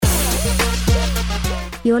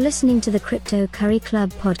You're listening to the Crypto Curry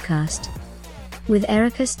Club podcast with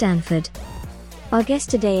Erica Stanford. Our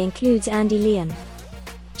guest today includes Andy Leon,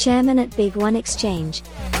 chairman at Big One Exchange.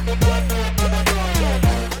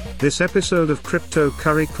 This episode of Crypto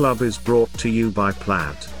Curry Club is brought to you by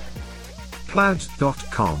Plaid.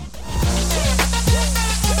 Plaid.com.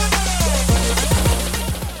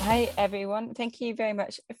 Hi everyone, thank you very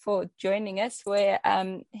much for joining us. We're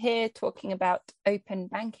here talking about open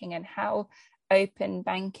banking and how open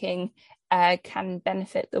banking can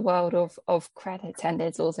benefit the world of credit, and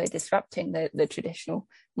is also disrupting the traditional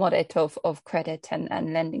model of credit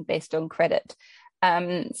and lending based on credit.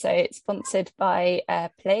 So it's sponsored by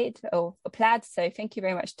Plaid. So thank you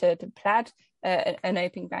very much to Plaid, an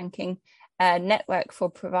open banking network, for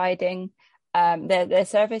providing their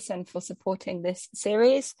service and for supporting this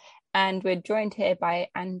series. And we're joined here by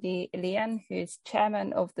Andy Leon, who's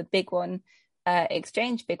chairman of the Big One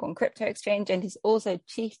Exchange, Big One Crypto Exchange, and he's also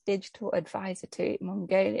chief digital advisor to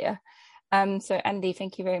Mongolia. So Andy,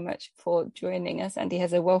 thank you very much for joining us. Andy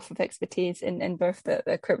has a wealth of expertise in both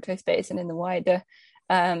the crypto space and in the wider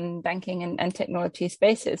banking and technology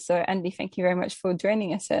spaces. So Andy, thank you very much for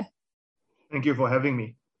joining us here. Thank you for having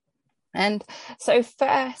me. And so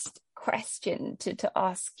first question to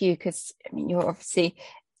ask you, because I mean, you're obviously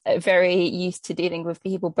very used to dealing with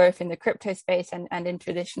people both in the crypto space and in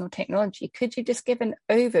traditional technology. Could you just give an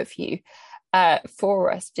overview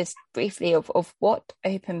for us, just briefly, of what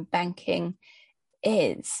open banking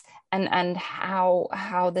is and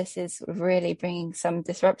how this is really bringing some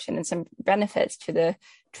disruption and some benefits to the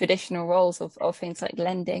traditional roles of things like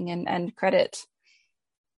lending and credit?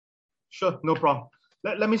 Sure, no problem.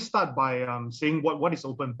 Let me start by saying what is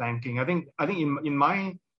open banking. I think in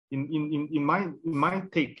my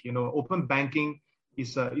take, open banking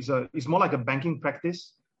is more like a banking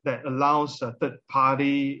practice that allows a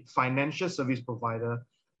third-party financial service provider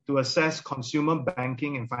to access consumer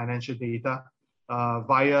banking and financial data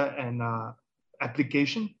via an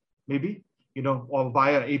application, maybe, or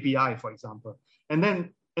via API, for example. And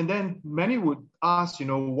then many would ask,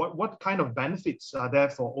 what kind of benefits are there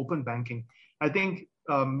for open banking? I think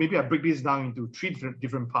maybe I break this down into three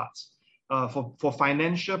different parts. For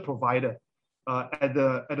financial provider, at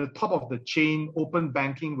the top of the chain, open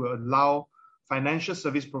banking will allow financial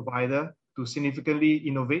service provider to significantly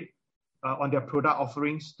innovate on their product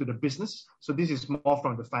offerings to the business. So this is more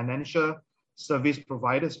from the financial service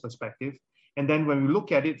provider's perspective. And then when we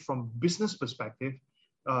look at it from business perspective,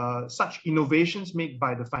 such innovations made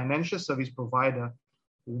by the financial service provider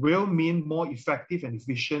will mean more effective and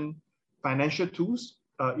efficient financial tools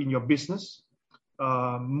in your business,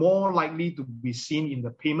 more likely to be seen in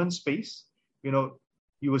the payment space. You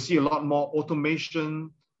will see a lot more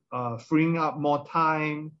automation, freeing up more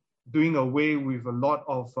time, doing away with a lot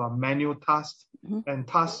of manual tasks, and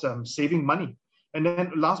tasks saving money. And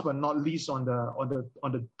then last but not least, on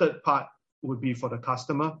the third part would be for the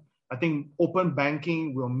customer. I think open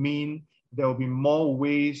banking will mean there will be more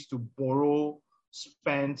ways to borrow,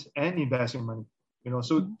 spend, and invest in money.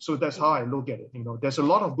 So that's how I look at it. There's a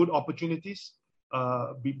lot of good opportunities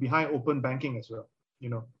behind open banking as well.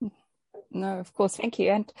 No, of course, thank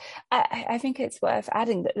you. And I think it's worth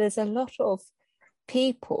adding that there's a lot of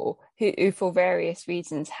people who for various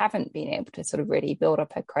reasons haven't been able to sort of really build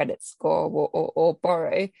up a credit score or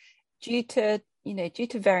borrow due to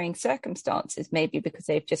varying circumstances, maybe because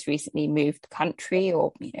they've just recently moved country,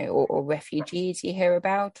 or refugees you hear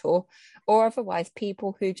about, or otherwise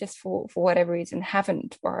people who just for whatever reason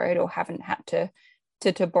haven't borrowed or haven't had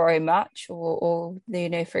to borrow much, or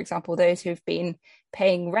for example, those who've been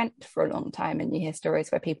paying rent for a long time, and you hear stories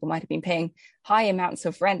where people might have been paying high amounts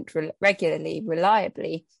of rent regularly,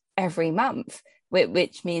 reliably every month,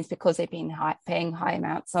 which means because they've been paying high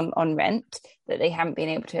amounts on rent, that they haven't been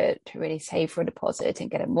able to really save for a deposit and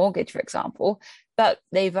get a mortgage, for example. But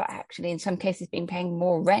they've actually, in some cases, been paying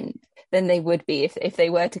more rent than they would be if they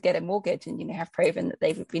were to get a mortgage, and have proven that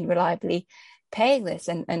they've been reliably paying this.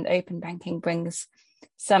 And open banking brings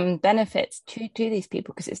some benefits to these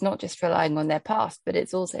people, because it's not just relying on their past, but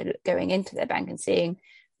it's also going into their bank and seeing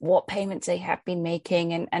what payments they have been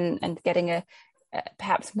making, and getting a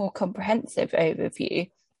perhaps more comprehensive overview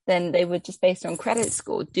than they would just based on credit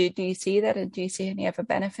score. Do you see that, and do you see any other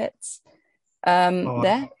benefits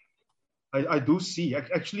there? I do see.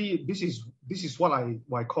 Actually, this is what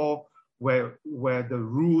I call where the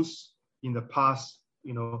rules in the past,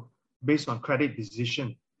 based on credit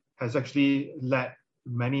decision, has actually let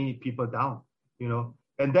many people down.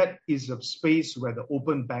 And that is a space where the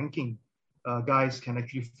open banking guys can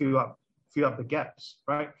actually fill up the gaps,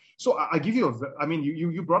 right? So I give you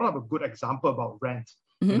you brought up a good example about rent.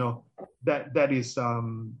 that is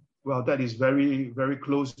that is very, very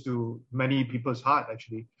close to many people's heart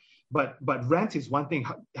actually. But rent is one thing.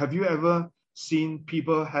 Have you ever seen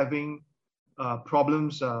people having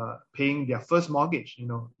problems paying their first mortgage?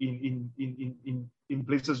 In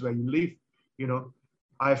places where you live.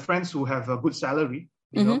 I have friends who have a good salary.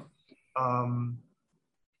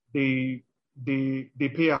 They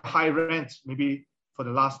pay a high rent maybe for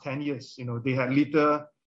the last 10 years. They had little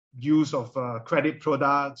use of credit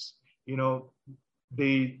products.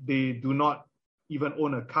 They do not even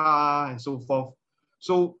own a car and so forth.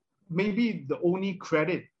 So maybe the only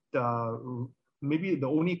credit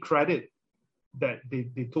that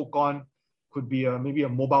they took on could be maybe a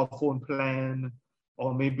mobile phone plan,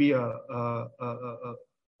 or maybe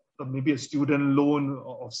maybe a student loan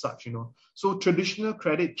of such. So traditional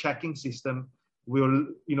credit checking system will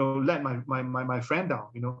let my friend down.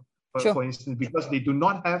 Sure. For instance, because they do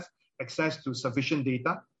not have access to sufficient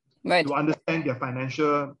data to understand their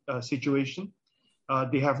financial situation.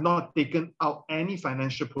 They have not taken out any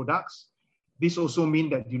financial products. This also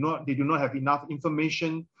means that they do not have enough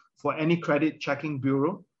information for any credit checking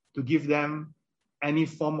bureau to give them any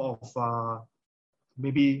form of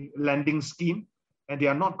maybe lending scheme, and they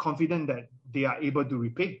are not confident that they are able to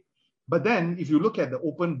repay. But then if you look at the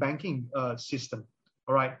open banking system,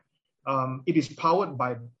 all right, it is powered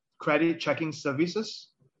by credit checking services,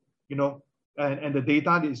 and the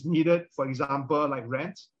data that is needed, for example, like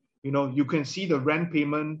rent, you can see the rent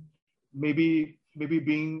payment maybe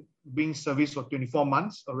being serviced for 24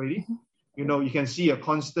 months already. You can see a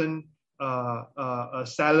constant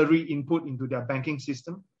salary input into their banking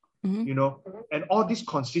system, and all this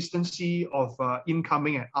consistency of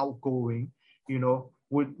incoming and outgoing,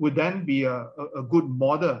 would then be a good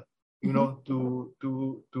model, to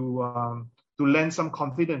lend some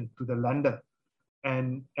confidence to the lender.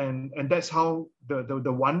 And that's how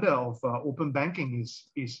the wonder of open banking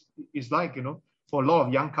is like, for a lot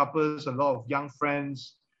of young couples, a lot of young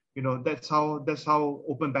friends, that's how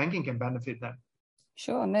open banking can benefit them.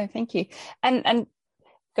 Sure. No, thank you. And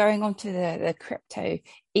going on to the crypto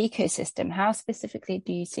ecosystem, how specifically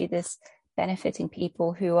do you see this benefiting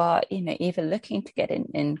people who are, either looking to get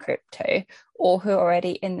in crypto or who are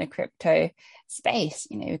already in the crypto space,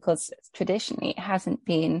 because traditionally it hasn't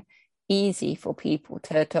been easy for people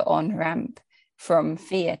to on-ramp from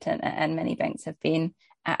fiat, and many banks have been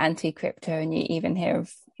anti-crypto, and you even hear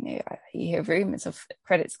of, you hear rumors of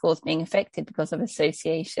credit scores being affected because of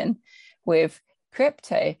association with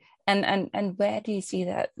crypto. And where do you see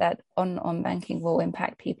that on banking will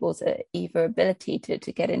impact people's either ability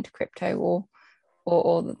to get into crypto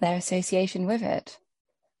or their association with it?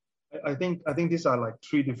 I think these are like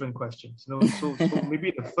three different questions. So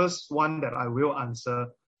maybe the first one that I will answer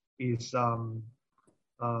is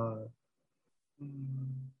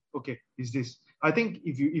is this. I think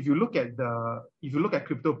if you look at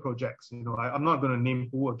crypto projects, I'm not going to name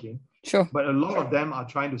who again. Sure. But a lot of them are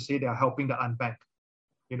trying to say they are helping the unbanked,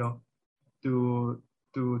 to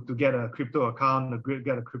get a crypto account,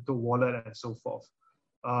 get a crypto wallet, and so forth.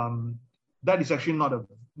 That is actually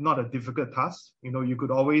not a difficult task. You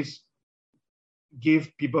could always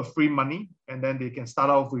give people free money, and then they can start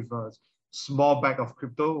off with a small bag of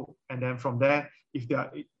crypto, and then from there, if they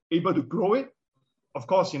are able to grow it, of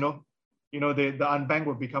course, the unbanked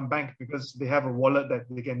will become banked because they have a wallet that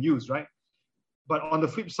they can use, right? But on the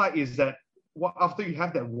flip side is that after you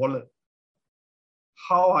have that wallet,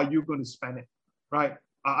 how are you going to spend it, right?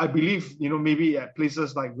 I believe, maybe at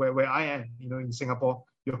places like where I am, in Singapore,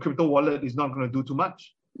 your crypto wallet is not going to do too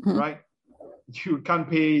much, right? You can't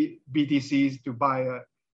pay BTCs to buy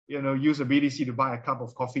use a BTC to buy a cup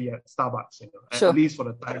of coffee at Starbucks, Sure. At least for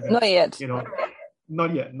the time. Not yet.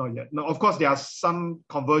 Not yet. No, of course, there are some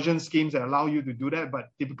conversion schemes that allow you to do that, but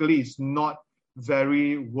typically it's not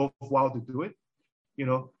very worthwhile to do it,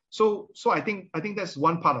 So I think that's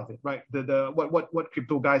one part of it, right? What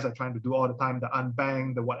crypto guys are trying to do all the time, the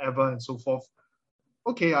unbanked, the whatever, and so forth.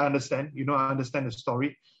 Okay, I understand. I understand the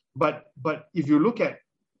story, but if you look at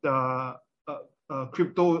the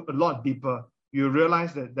crypto a lot deeper, you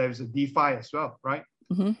realize that there is a DeFi as well, right?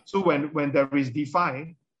 So when there is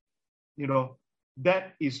DeFi,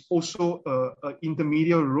 that is also an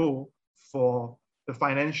intermediate role for the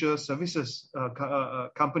financial services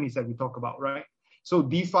companies that we talk about, right? So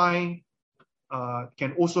DeFi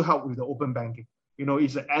can also help with the open banking.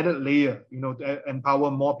 It's an added layer, to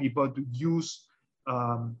empower more people to use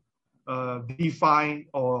DeFi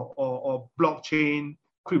or blockchain,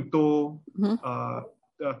 crypto,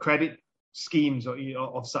 credit schemes or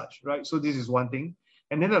of such, right? So this is one thing.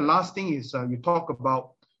 And then the last thing is you talk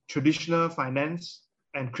about traditional finance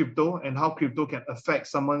and crypto and how crypto can affect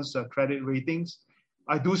someone's credit ratings.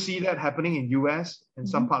 I do see that happening in US and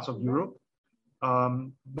some parts of Europe,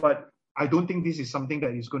 but I don't think this is something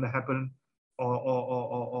that is going to happen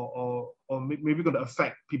or maybe going to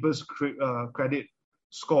affect people's credit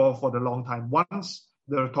score for the long time. Once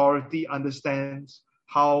the authority understands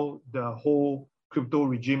how the whole crypto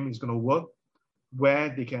regime is going to work, where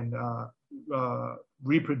they can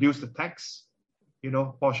reproduce the tax,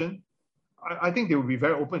 portion, I think they will be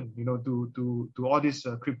very open, to all these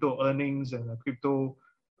crypto earnings and crypto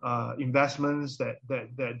investments that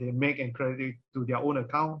they make and credit to their own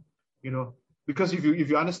account, because if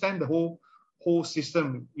you understand the whole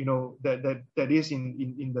system, that is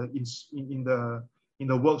in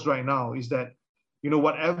the works right now, is that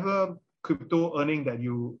whatever crypto earning that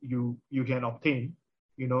you can obtain,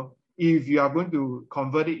 if you are going to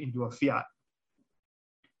convert it into a fiat,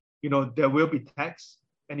 there will be tax.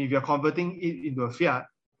 And if you're converting it into a fiat,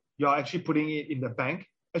 you're actually putting it in the bank.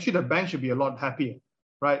 Actually, the bank should be a lot happier,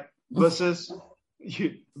 right? Versus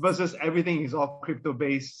everything is all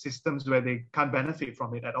crypto-based systems where they can't benefit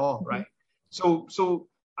from it at all, right? So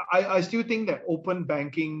I still think that open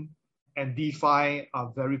banking and DeFi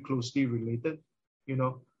are very closely related.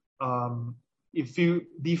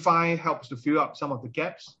 DeFi helps to fill up some of the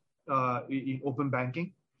gaps in open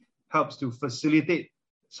banking, helps to facilitate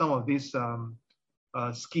some of these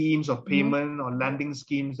schemes of payment or lending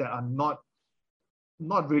schemes that are not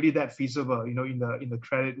really that feasible, in the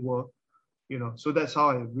credit world, So that's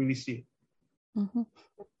how I really see it.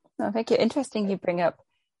 No, thank you. Interesting you bring up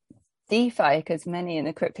DeFi, because many in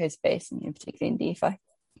the crypto space, and particularly in DeFi,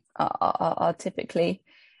 are typically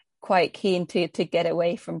quite keen to get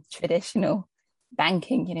away from traditional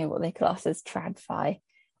banking, what they class as TradFi,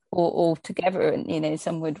 or altogether, and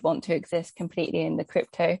some would want to exist completely in the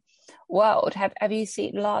crypto world. Have you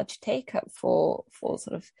seen large take up for sort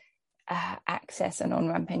of access and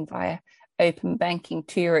on-ramping via open banking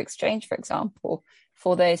to your exchange, for example,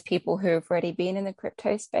 for those people who have already been in the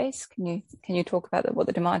crypto space? Can you talk about what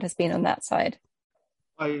the demand has been on that side?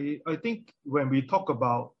 I think when we talk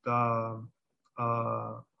about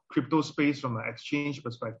crypto space from an exchange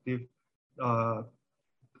perspective,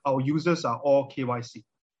 our users are all KYC,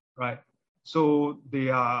 right? So they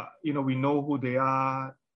are, we know who they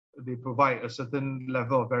are. They provide a certain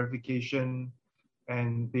level of verification,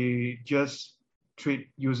 and they just trade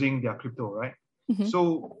using their crypto, right?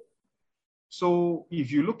 So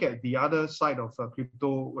if you look at the other side of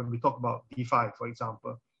crypto, when we talk about DeFi, for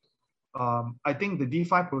example, I think the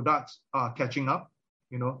DeFi products are catching up.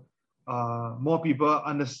 More people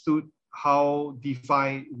understood how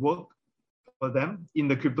DeFi worked for them in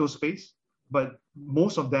the crypto space, but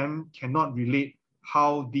most of them cannot relate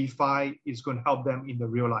how DeFi is going to help them in the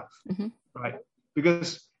real life, right?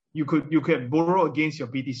 Because you could borrow against your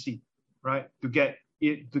BTC, right, to get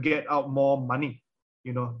out more money,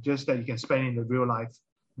 just that you can spend in the real life.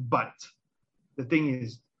 But the thing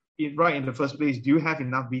is, right in the first place, do you have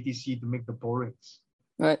enough BTC to make the borrowings?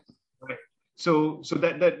 Right. So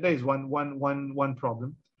that is one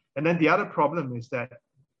problem. And then the other problem is that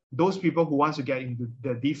those people who want to get into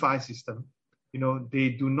the DeFi system, they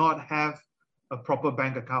do not have a proper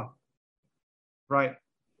bank account, right?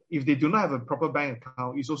 If they do not have a proper bank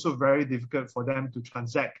account, it's also very difficult for them to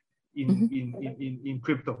transact in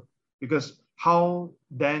crypto, because how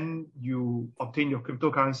then you obtain your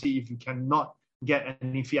cryptocurrency if you cannot get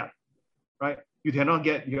any fiat, right? You cannot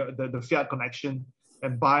get the fiat connection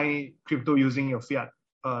and buy crypto using your fiat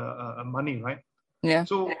money, right? Yeah.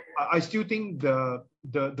 So I still think the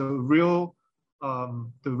real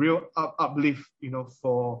uplift,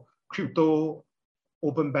 for crypto,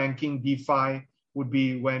 open banking, DeFi would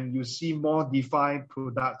be when you see more DeFi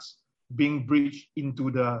products being bridged into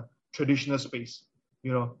the traditional space.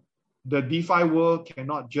 The DeFi world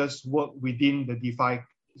cannot just work within the DeFi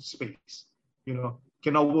space.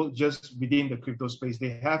 Cannot work just within the crypto space.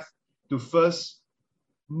 They have to first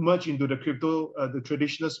merge into the crypto, the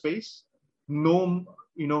traditional space. Know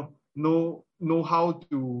how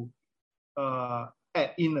to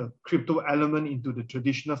add in a crypto element into the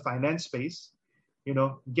traditional finance space.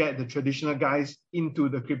 Get the traditional guys into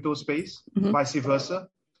the crypto space, vice versa.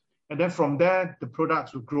 And then from there, the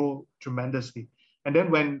products will grow tremendously. And then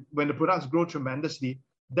when the products grow tremendously,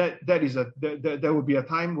 there will be a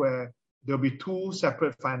time where there'll be two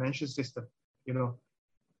separate financial systems.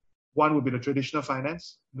 One will be the traditional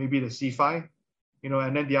finance, maybe the CeFi,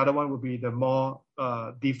 and then the other one will be the more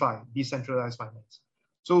DeFi, decentralized finance.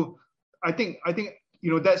 So I think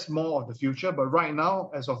that's more of the future. But right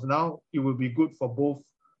now, as of now, it will be good for both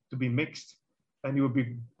to be mixed, and it will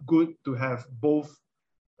be good to have both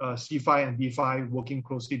CFI and DeFi working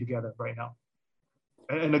closely together right now.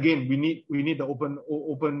 And again, we need the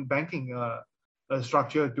open banking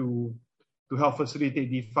structure to help facilitate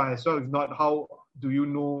DeFi as well. If not, how do you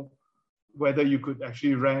know whether you could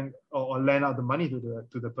actually rank or lend out the money to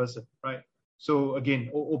the person, right? So again,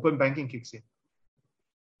 open banking kicks in.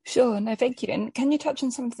 Sure, no, thank you. And can you touch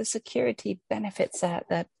on some of the security benefits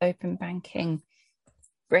that open banking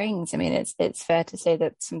brings? I mean, it's fair to say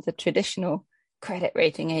that some of the traditional credit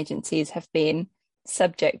rating agencies have been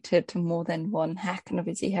subject to more than one hack, and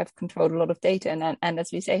obviously have controlled a lot of data, and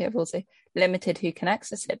as we say, have also limited who can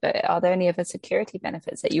access it. But are there any other security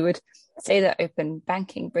benefits that you would say that open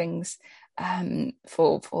banking brings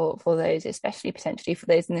for those, especially potentially for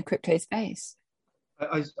those in the crypto space?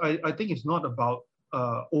 I think it's not about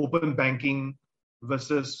open banking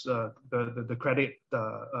versus the credit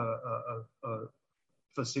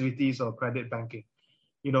facilities or credit banking.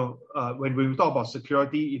 When we talk about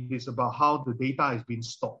security, it is about how the data is being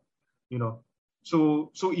stored.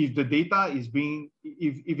 So if the data is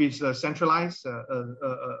if it's a centralized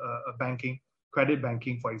banking, credit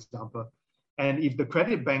banking, for example, and if the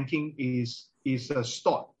credit banking is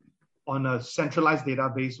stored on a centralized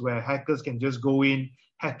database where hackers can just go in,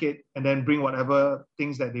 hack it, and then bring whatever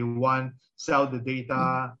things that they want, sell the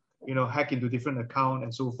data, hack into different account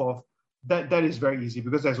and so forth, that is very easy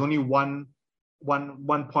because there's only one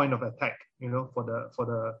point of attack, for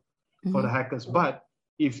the hackers. But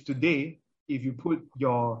if you put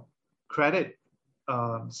your credit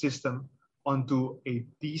system onto a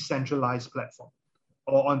decentralized platform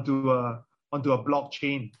or onto a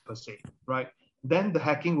blockchain per se, right? Then the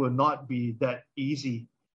hacking will not be that easy,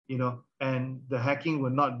 and the hacking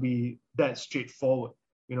will not be that straightforward,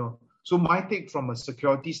 So my take from a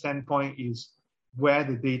security standpoint is where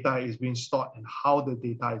the data is being stored and how the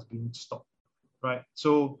data is being stored. Right.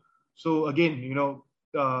 So again,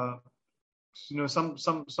 some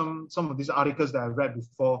of these articles that I read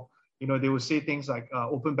before, they would say things like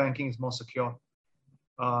open banking is more secure.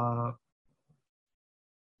 But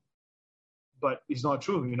it's not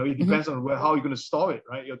true. It depends on how you're going to store it,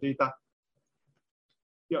 right? Your data.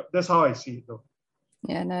 Yeah, that's how I see it, though.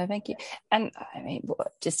 Yeah, no, thank you. And I mean,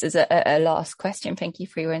 just as a last question, thank you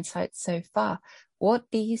for your insights so far. What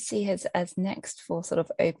do you see as next for sort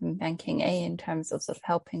of open banking, in terms of sort of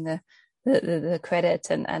helping the credit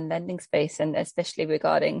and lending space, and especially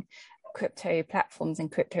regarding crypto platforms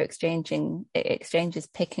and crypto exchanges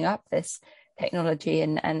picking up this technology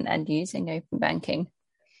and using open banking?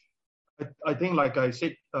 I think, like I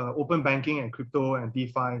said, open banking and crypto and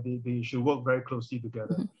DeFi, they should work very closely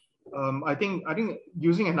together. Mm-hmm. I think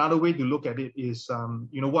using another way to look at it is,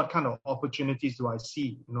 what kind of opportunities do I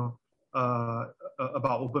see,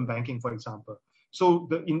 about open banking, for example. So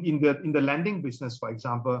in the lending business, for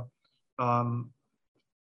example,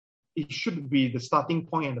 it should be the starting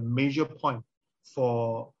point and the major point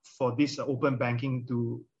for this open banking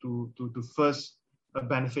to first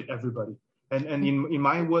benefit everybody. And in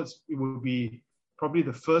my words, it will be probably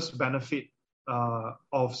the first benefit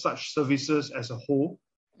of such services as a whole,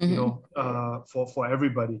 mm-hmm. For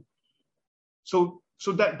everybody. So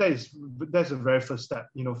that's a very first step,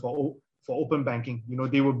 for open banking.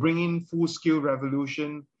 They will bring in full-scale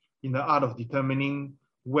revolution in the art of determining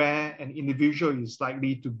where an individual is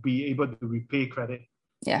likely to be able to repay credit,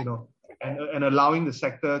 and allowing the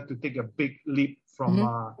sector to take a big leap from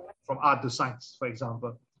mm-hmm. Art to science, for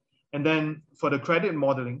example. And then for the credit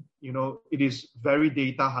modeling, it is very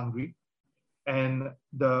data hungry, and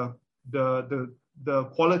the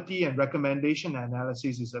quality and recommendation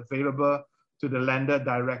analysis is available to the lender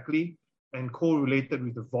directly and correlated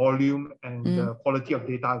with the volume and the quality of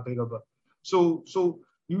data available. So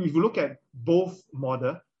if you look at both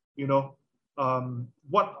model,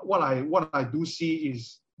 what I do see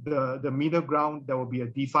is the middle ground. There will be a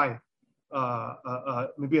DeFi,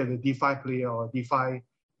 maybe a DeFi player or DeFi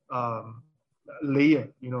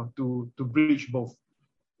layer, to bridge both.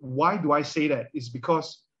 Why do I say that? It's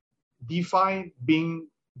because DeFi being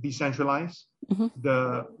decentralized, mm-hmm.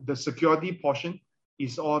 the security portion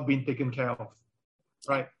is all being taken care of,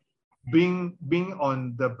 right? Being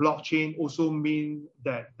on the blockchain also means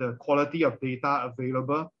that the quality of data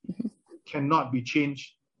available mm-hmm. cannot be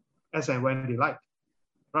changed as and when they like,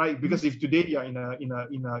 right? Because if today you're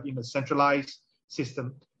in a centralized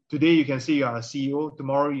system, today you can say you are a CEO,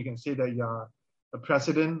 tomorrow you can say that you are a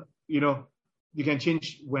president, you can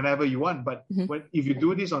change whenever you want. But mm-hmm. If you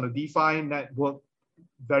do this on a DeFi network,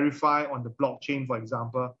 verify on the blockchain, for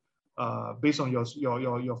example, based on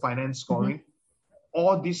your finance scoring, mm-hmm.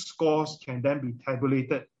 all these scores can then be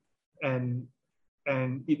tabulated, and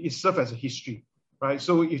it serves as a history. right?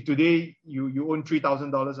 So if today you own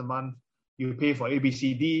 $3,000 a month, you pay for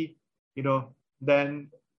ABCD, then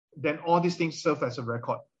all these things serve as a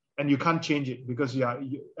record, and you can't change it because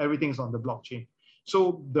everything's on the blockchain.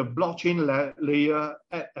 So the blockchain layer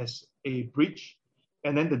act as a bridge,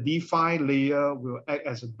 and then the DeFi layer will act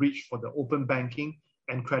as a bridge for the open banking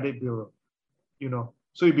and credit bureau.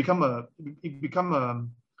 So it become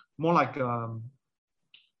more like I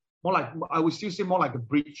would still say more like a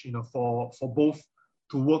bridge, for both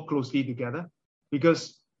to work closely together,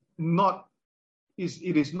 because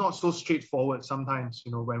it is not so straightforward sometimes,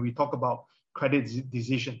 when we talk about credit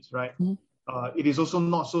decisions, right? Mm-hmm. It is also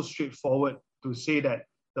not so straightforward to say that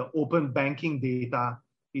the open banking data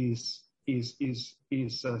is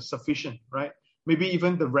sufficient, right? Maybe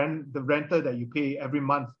even the renter that you pay every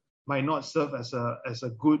month might not serve as a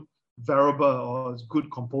good variable or as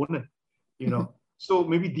good component, So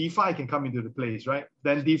maybe DeFi can come into the place, right?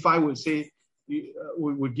 Then DeFi would say,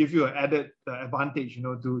 would give you an added advantage,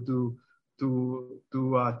 to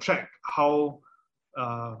track how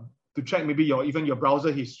to track maybe your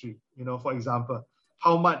browser history, for example,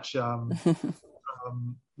 how much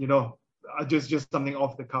just something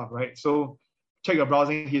off the cuff, right? So check your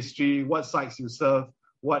browsing history, what sites you serve,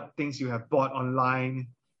 what things you have bought online,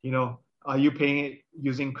 are you paying it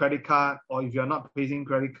using credit card? Or if you're not paying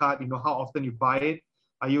credit card, how often you buy it?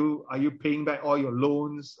 Are you paying back all your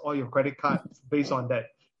loans, all your credit cards based on that?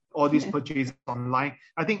 All these purchases online.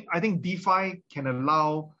 I think DeFi can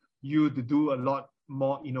allow you to do a lot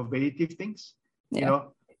more innovative things,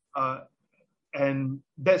 and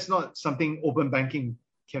that's not something open banking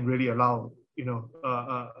can really allow,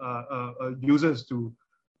 users to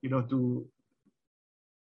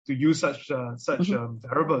use such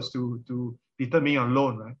variables to determine your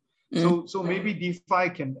loan, right? So maybe DeFi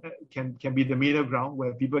can be the middle ground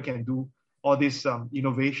where people can do all these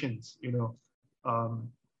innovations,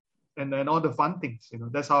 and all the fun things,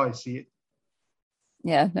 that's how I see it.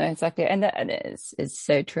 Yeah, no, exactly. And it's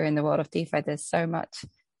so true in the world of DeFi. There's so much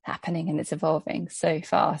happening and it's evolving so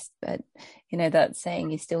fast. But, that saying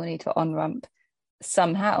you still need to on-ramp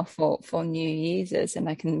somehow for new users. And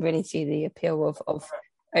I can really see the appeal of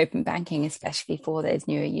open banking, especially for those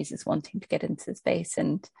newer users wanting to get into the space.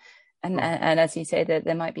 And as you say, that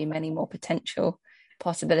there might be many more potential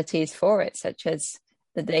possibilities for it, such as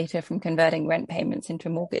the data from converting rent payments into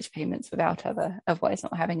mortgage payments without otherwise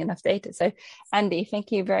not having enough data. So, Andy,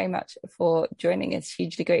 thank you very much for joining us.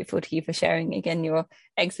 Hugely grateful to you for sharing again your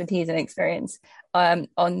expertise and experience on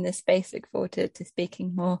this space. Look forward to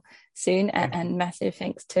speaking more soon. And massive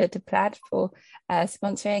thanks to Plaid for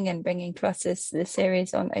sponsoring and bringing to us this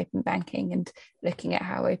series on open banking and looking at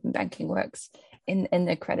how open banking works in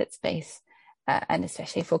the credit space. And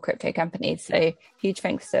especially for crypto companies. So huge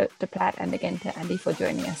thanks to Plaid and again to Andy for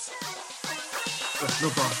joining us. No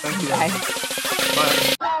problem. Thank you. Bye.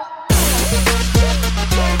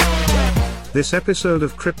 This episode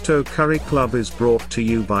of Crypto Curry Club is brought to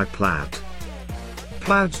you by Plaid.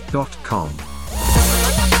 Plaid.com